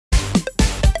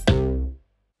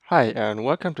Hi, and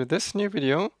welcome to this new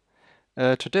video.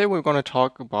 Today we're going to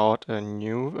talk about a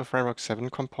new Framework 7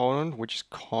 component, which is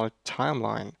called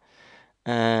Timeline.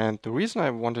 And the reason I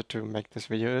wanted to make this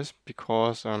video is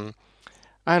because, I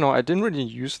don't know, I didn't really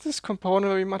use this component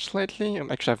very much lately.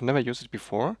 Actually, I've never used it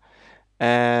before.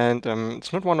 And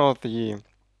it's not one of the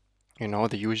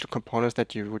usual components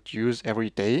that you would use every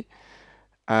day.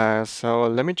 So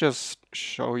let me just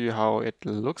show you how it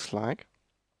looks like.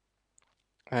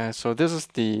 So this is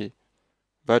the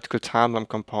vertical timeline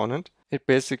component. It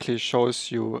basically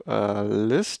shows you a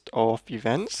list of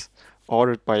events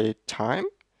ordered by time,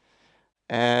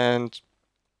 and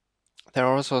there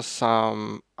are also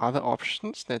some other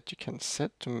options that you can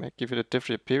set to give it a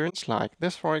different appearance, like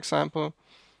this, for example,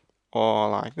 or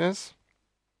like this.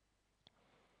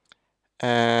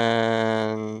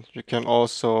 And you can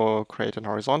also create an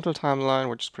horizontal timeline,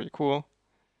 which is pretty cool.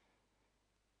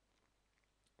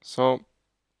 So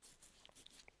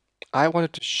I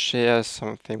wanted to share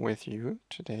something with you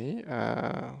today,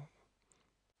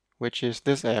 which is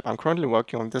this app. I'm currently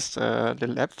working on this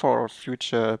little app for a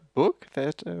future book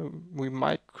that we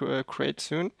might create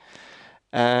soon.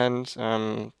 And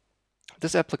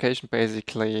this application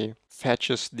basically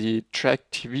fetches the Track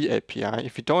TV API.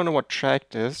 If you don't know what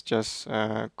Tracked is, just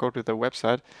go to the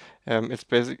website. It's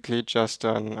basically just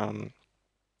an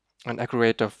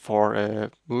aggregator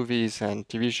for movies and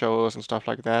TV shows and stuff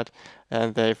like that.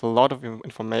 And they have a lot of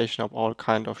information of all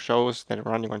kind of shows that are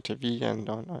running on TV and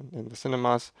in the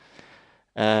cinemas.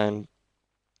 And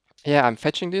yeah, I'm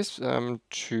fetching this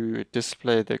to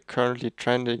display the currently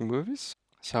trending movies.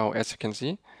 So as you can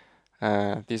see,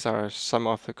 these are some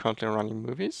of the currently running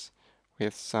movies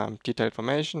with some detailed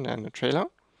information and a trailer.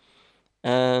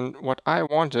 And what I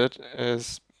wanted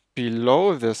is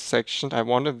below this section, I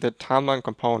wanted the timeline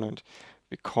component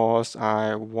because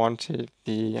I wanted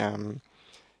the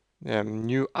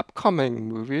new upcoming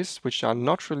movies, which are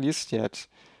not released yet,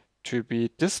 to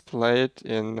be displayed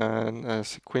in a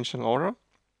sequential order.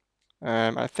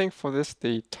 I think for this,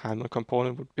 the timeline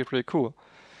component would be pretty cool.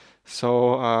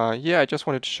 So yeah, I just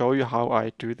wanted to show you how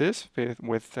I do this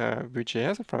with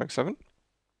Vue.js and Framework7.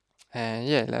 And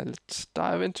yeah, let's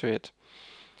dive into it.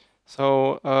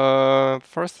 So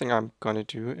first thing I'm gonna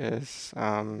do is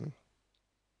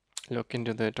look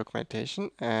into the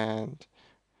documentation and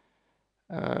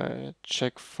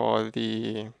check for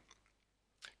the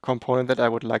component that I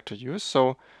would like to use.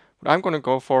 So what I'm going to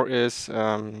go for is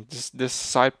this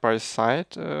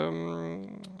side-by-side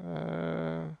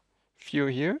view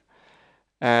here.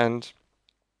 And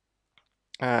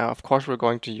of course, we're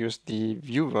going to use the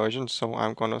Vue version. So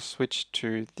I'm going to switch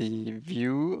to the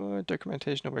Vue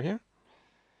documentation over here.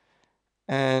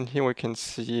 And here we can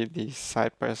see the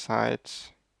side-by-side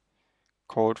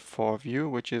code for Vue,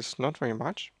 which is not very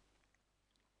much.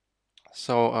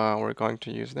 So we're going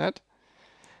to use that.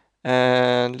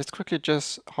 And let's quickly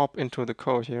just hop into the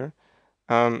code here.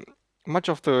 Much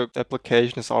of the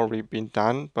application has already been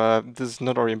done, but this is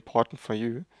not very important for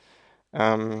you,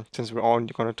 since we're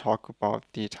only going to talk about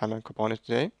the timeline component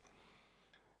today.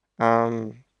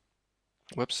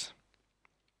 Whoops.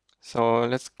 So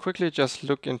let's quickly just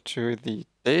look into the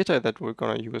data that we're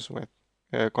going to use with,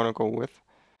 go with.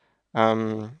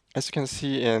 As you can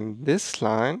see in this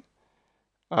line,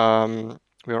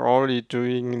 we are already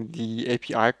doing the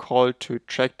API call to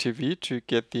Track TV to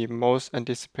get the most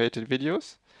anticipated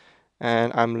videos,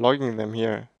 and I'm logging them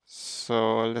here.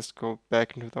 So let's go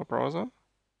back into the browser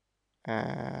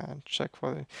and check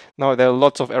for the. Now there are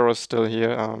lots of errors still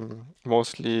here.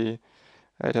 Mostly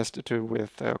it has to do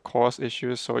with course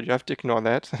issues, so you have to ignore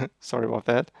that. Sorry about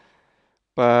that.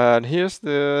 But here's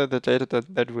the data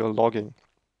that we're logging.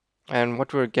 And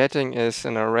what we're getting is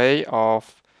an array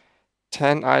of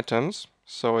 10 items.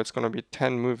 So it's going to be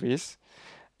 10 movies.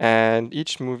 And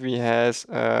each movie has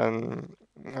some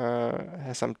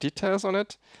details on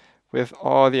it with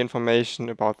all the information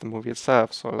about the movie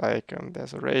itself. So like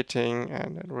there's a rating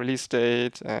and a release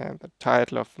date and the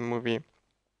title of the movie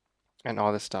and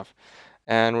all this stuff.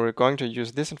 And we're going to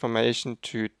use this information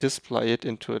to display it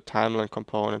into a timeline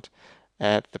component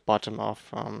at the bottom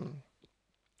of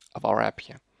our app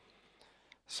here.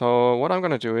 So what I'm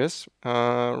going to do is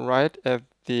right at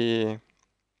the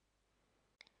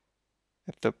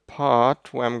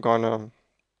part where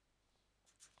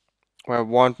where I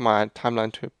want my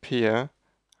timeline to appear,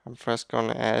 I'm first going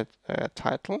to add a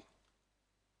title.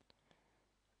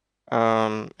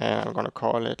 And I'm going to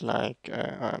call it like,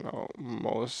 I don't know,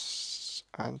 most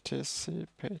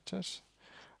anticipated,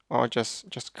 or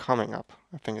just coming up.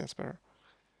 I think that's better.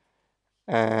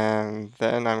 And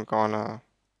then I'm going to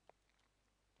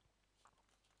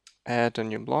add a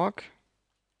new block.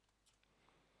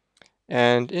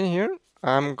 And in here,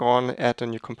 I'm going to add a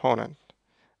new component.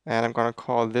 And I'm going to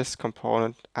call this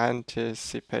component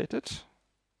anticipated.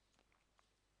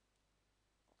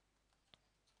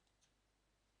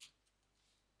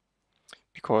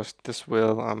 Because this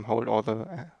will hold all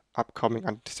the upcoming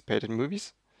anticipated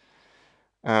movies.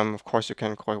 Of course, you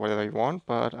can call it whatever you want,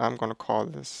 but I'm going to call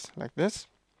this like this.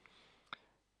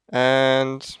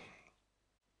 And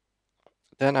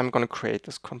then I'm going to create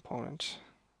this component.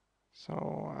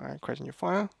 So I create a new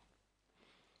file,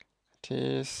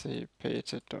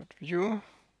 anticipated.vue.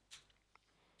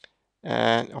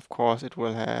 And of course, it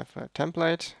will have a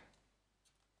template.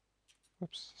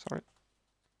 Oops, sorry.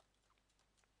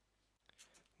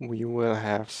 We will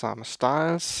have some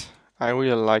styles. I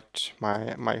really liked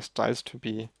my styles to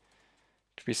be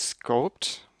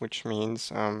scoped, which means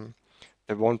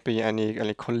there won't be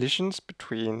any collisions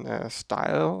between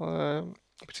styles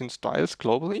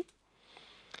globally.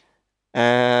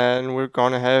 And we're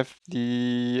gonna have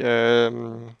the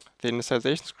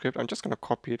initialization script. I'm just gonna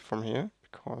copy it from here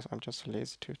because I'm just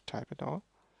lazy to type it out.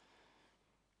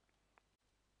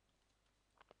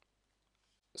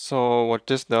 So what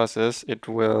this does is it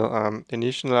will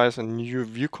initialize a new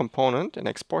Vue component and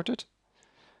export it.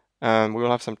 We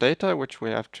will have some data which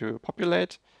we have to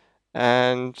populate,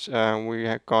 and we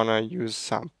are gonna use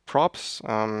some props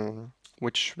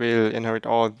which will inherit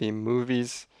all the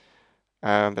movies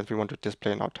that we want to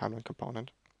display in our timeline component.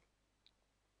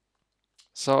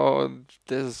 So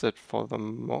this is it for the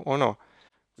oh no,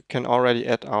 we can already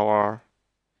add our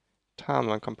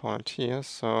timeline component here.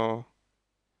 So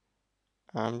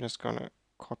I'm just gonna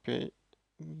copy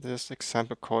this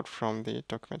example code from the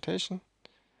documentation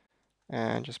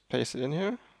and just paste it in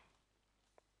here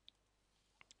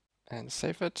and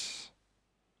save it.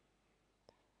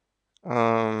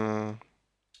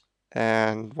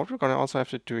 And what we're gonna also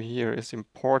have to do here is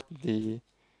import the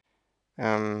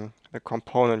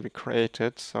component we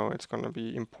created. So it's going to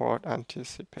be import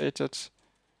anticipated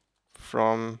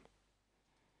from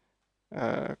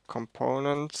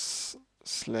components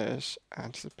 /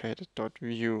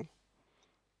 anticipated.vue.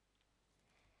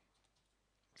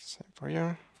 Same for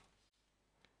here.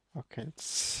 Okay, let's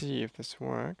see if this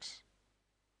works.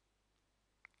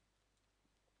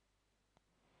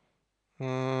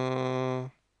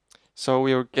 So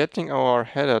we are getting our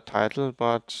header title,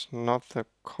 but not the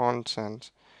content.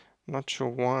 Not sure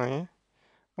why.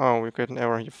 Oh, we get an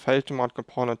error. You failed to mount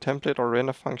component template or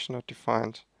render function not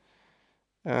defined.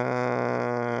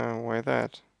 Why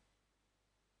that?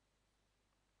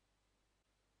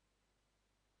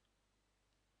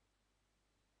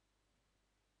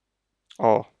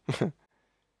 Oh, have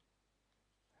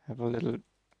a little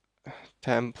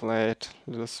template,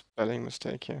 little spelling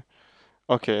mistake here.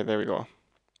 Okay, there we go.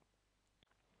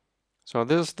 So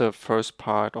this is the first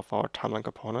part of our timeline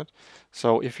component.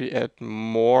 So if we add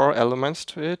more elements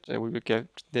to it, we will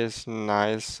get this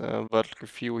nice vertical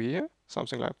view here,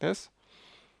 something like this.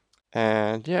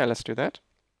 And yeah, let's do that.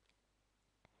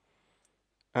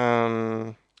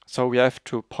 So we have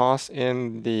to pass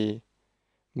in the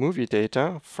movie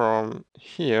data from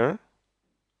here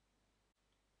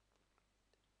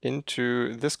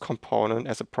into this component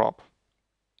as a prop.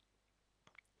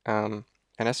 And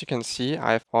as you can see,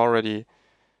 I've already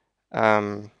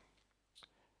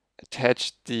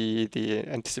attached the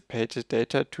anticipated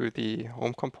data to the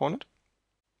home component.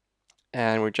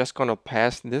 And we're just going to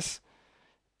pass this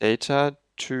data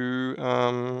to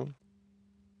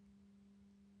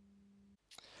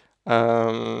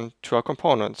our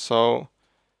component. So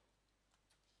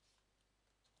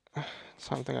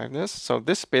something like this. So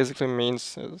this basically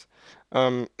means is,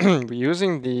 we're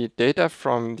using the data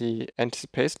from the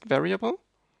anticipated variable.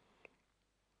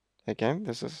 Again,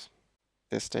 this is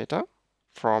this data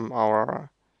from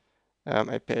our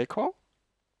API call.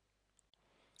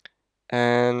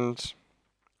 And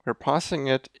we're passing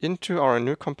it into our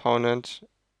new component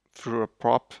through a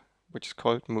prop, which is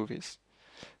called movies.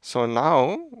 So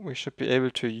now we should be able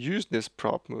to use this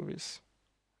prop movies.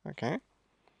 Okay.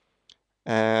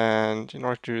 And in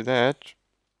order to do that,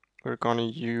 we're going to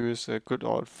use a good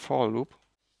old for loop,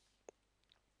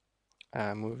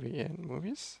 movie and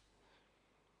movies.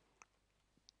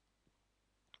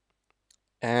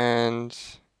 And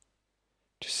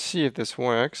to see if this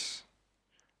works,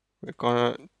 we're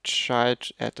gonna try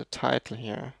to add a title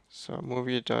here. So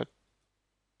movie.detail,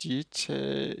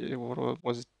 what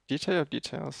was it? Detail or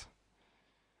details?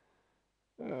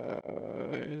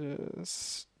 It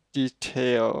is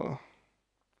detail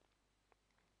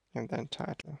and then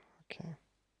title. Okay.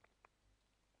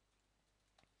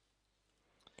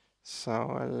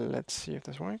 So let's see if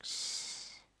this works.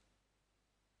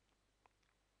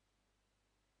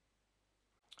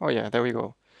 Oh yeah, there we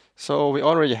go. So we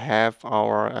already have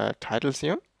our titles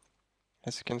here,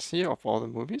 as you can see, of all the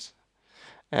movies.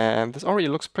 And this already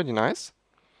looks pretty nice.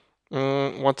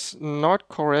 What's not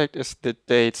correct is the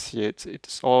dates here.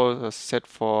 It's all set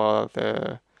for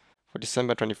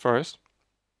December 21st.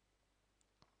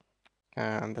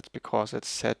 And that's because it's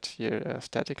set here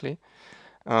statically.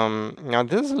 Now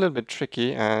this is a little bit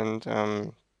tricky, and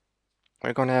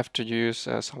we're gonna have to use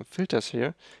some filters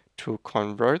here to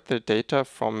convert the data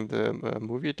from the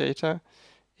movie data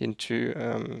into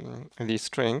these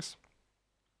strings.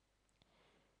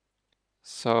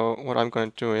 So what I'm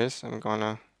going to do is I'm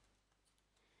gonna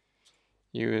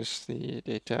use the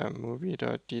data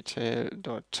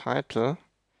movie.detail.title,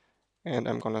 and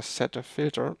I'm gonna set a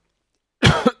filter.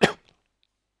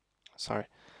 Sorry.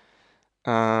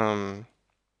 And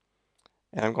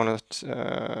I'm gonna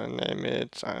name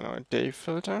it, I don't know, day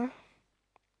filter.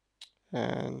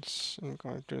 And I'm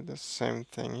going to do the same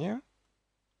thing here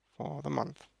for the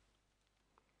month.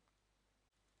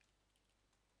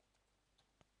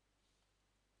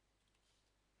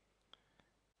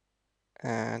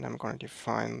 And I'm going to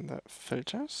define the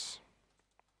filters.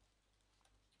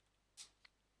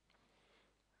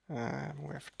 We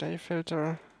have day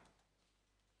filter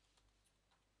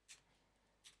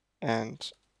and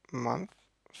month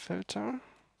filter.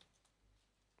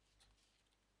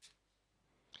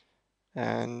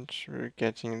 And we're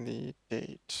getting the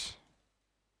date.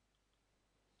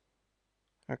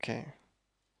 Okay.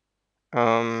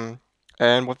 And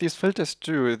what these filters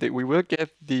do, we will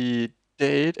get the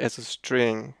date as a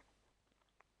string.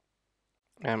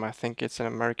 I think it's an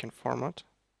American format.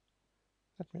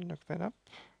 Let me look that up.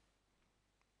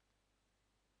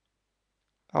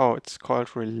 Oh, it's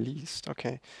called released.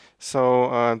 Okay.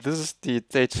 So this is the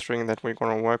date string that we're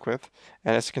going to work with.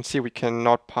 And as you can see, we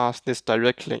cannot pass this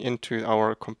directly into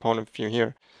our component view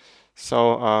here.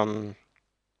 So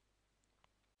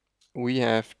we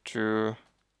have to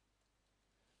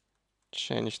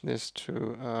change this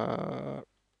to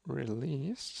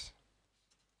released.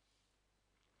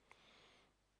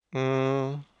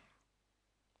 And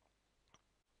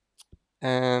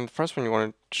the first one you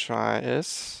want to try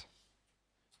is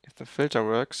if the filter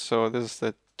works. So this is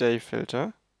the day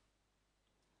filter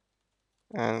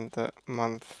and the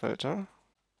month filter.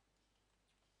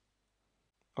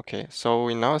 Okay, so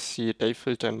we now see day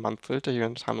filter and month filter here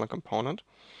in the timeline component.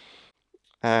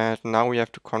 And now we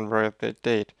have to convert the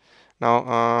date.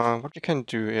 Now, what we can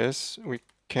do is we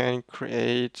can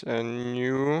create a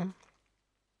new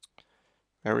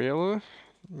variable,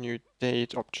 new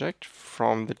date object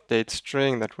from the date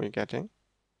string that we're getting.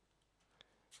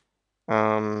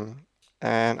 And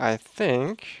I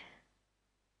think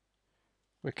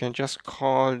we can just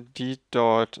call d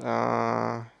dot,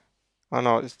 oh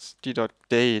no, it's d dot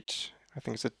date. I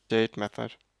think it's a date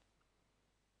method.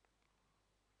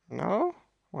 No?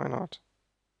 Why not?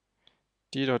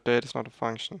 D dot date is not a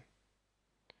function.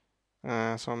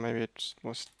 So maybe it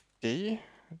was d?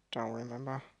 I don't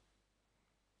remember.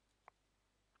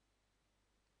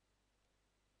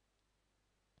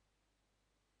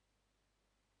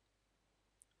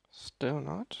 Still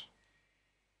not.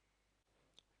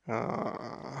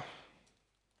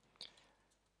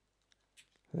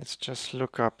 Let's just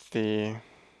look up the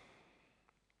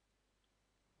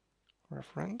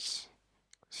reference.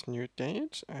 It's new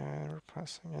date, and we're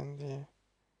passing in the.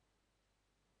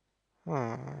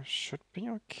 Should be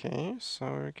okay. So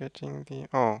we're getting the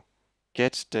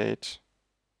get date.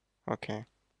 Okay.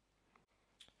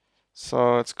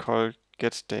 So it's called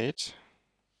get date.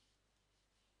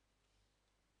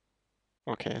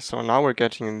 Okay, so now we're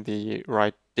getting the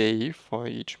right day for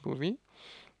each movie,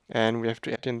 and we have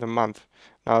to add in the month.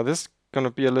 Now this is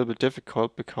gonna be a little bit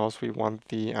difficult because we want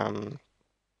the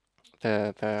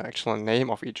actual name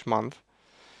of each month.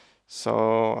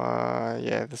 So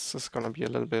yeah, this is gonna be a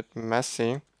little bit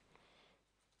messy.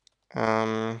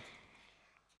 So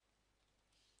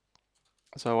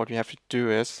what we have to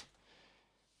do is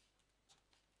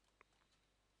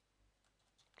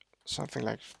something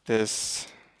like this.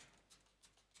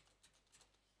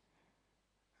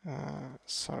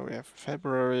 So we have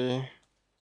February.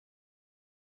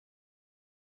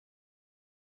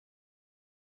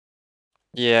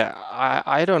 Yeah,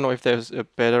 I don't know if there's a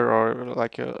better or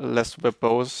like a less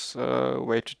verbose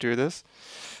way to do this,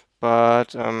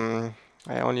 but I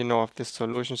only know of this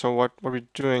solution. So what we're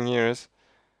doing here is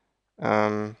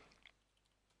we're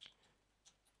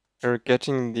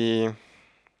getting the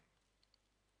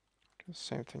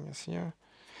same thing as here.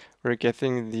 We're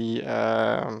getting the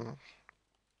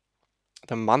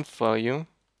month value.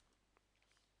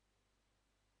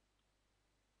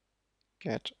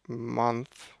 Get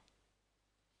month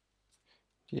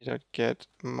p.get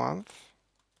month.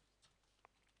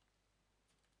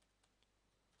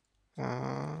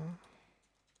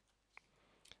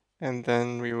 And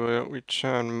then we will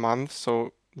return month,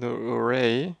 so the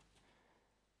array,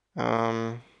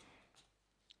 and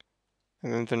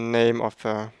then the name of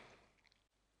the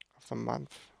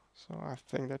month. So I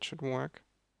think that should work.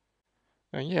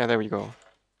 Yeah, there we go.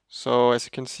 So as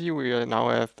you can see, we are now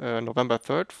at November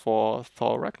 3rd for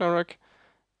Thor Ragnarok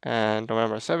and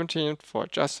November 17th for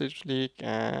Justice League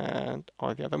and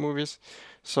all the other movies.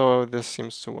 So this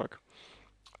seems to work.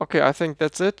 Okay, I think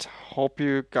that's it. Hope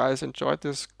you guys enjoyed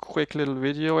this quick little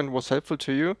video and was helpful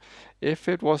to you. If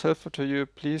it was helpful to you,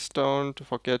 please don't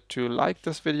forget to like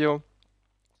this video.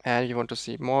 And if you want to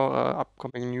see more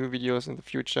upcoming new videos in the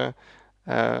future,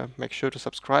 make sure to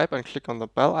subscribe and click on the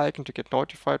bell icon to get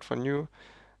notified for new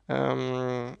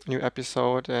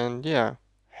episode. And yeah,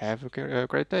 have a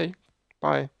great day.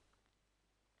 Bye.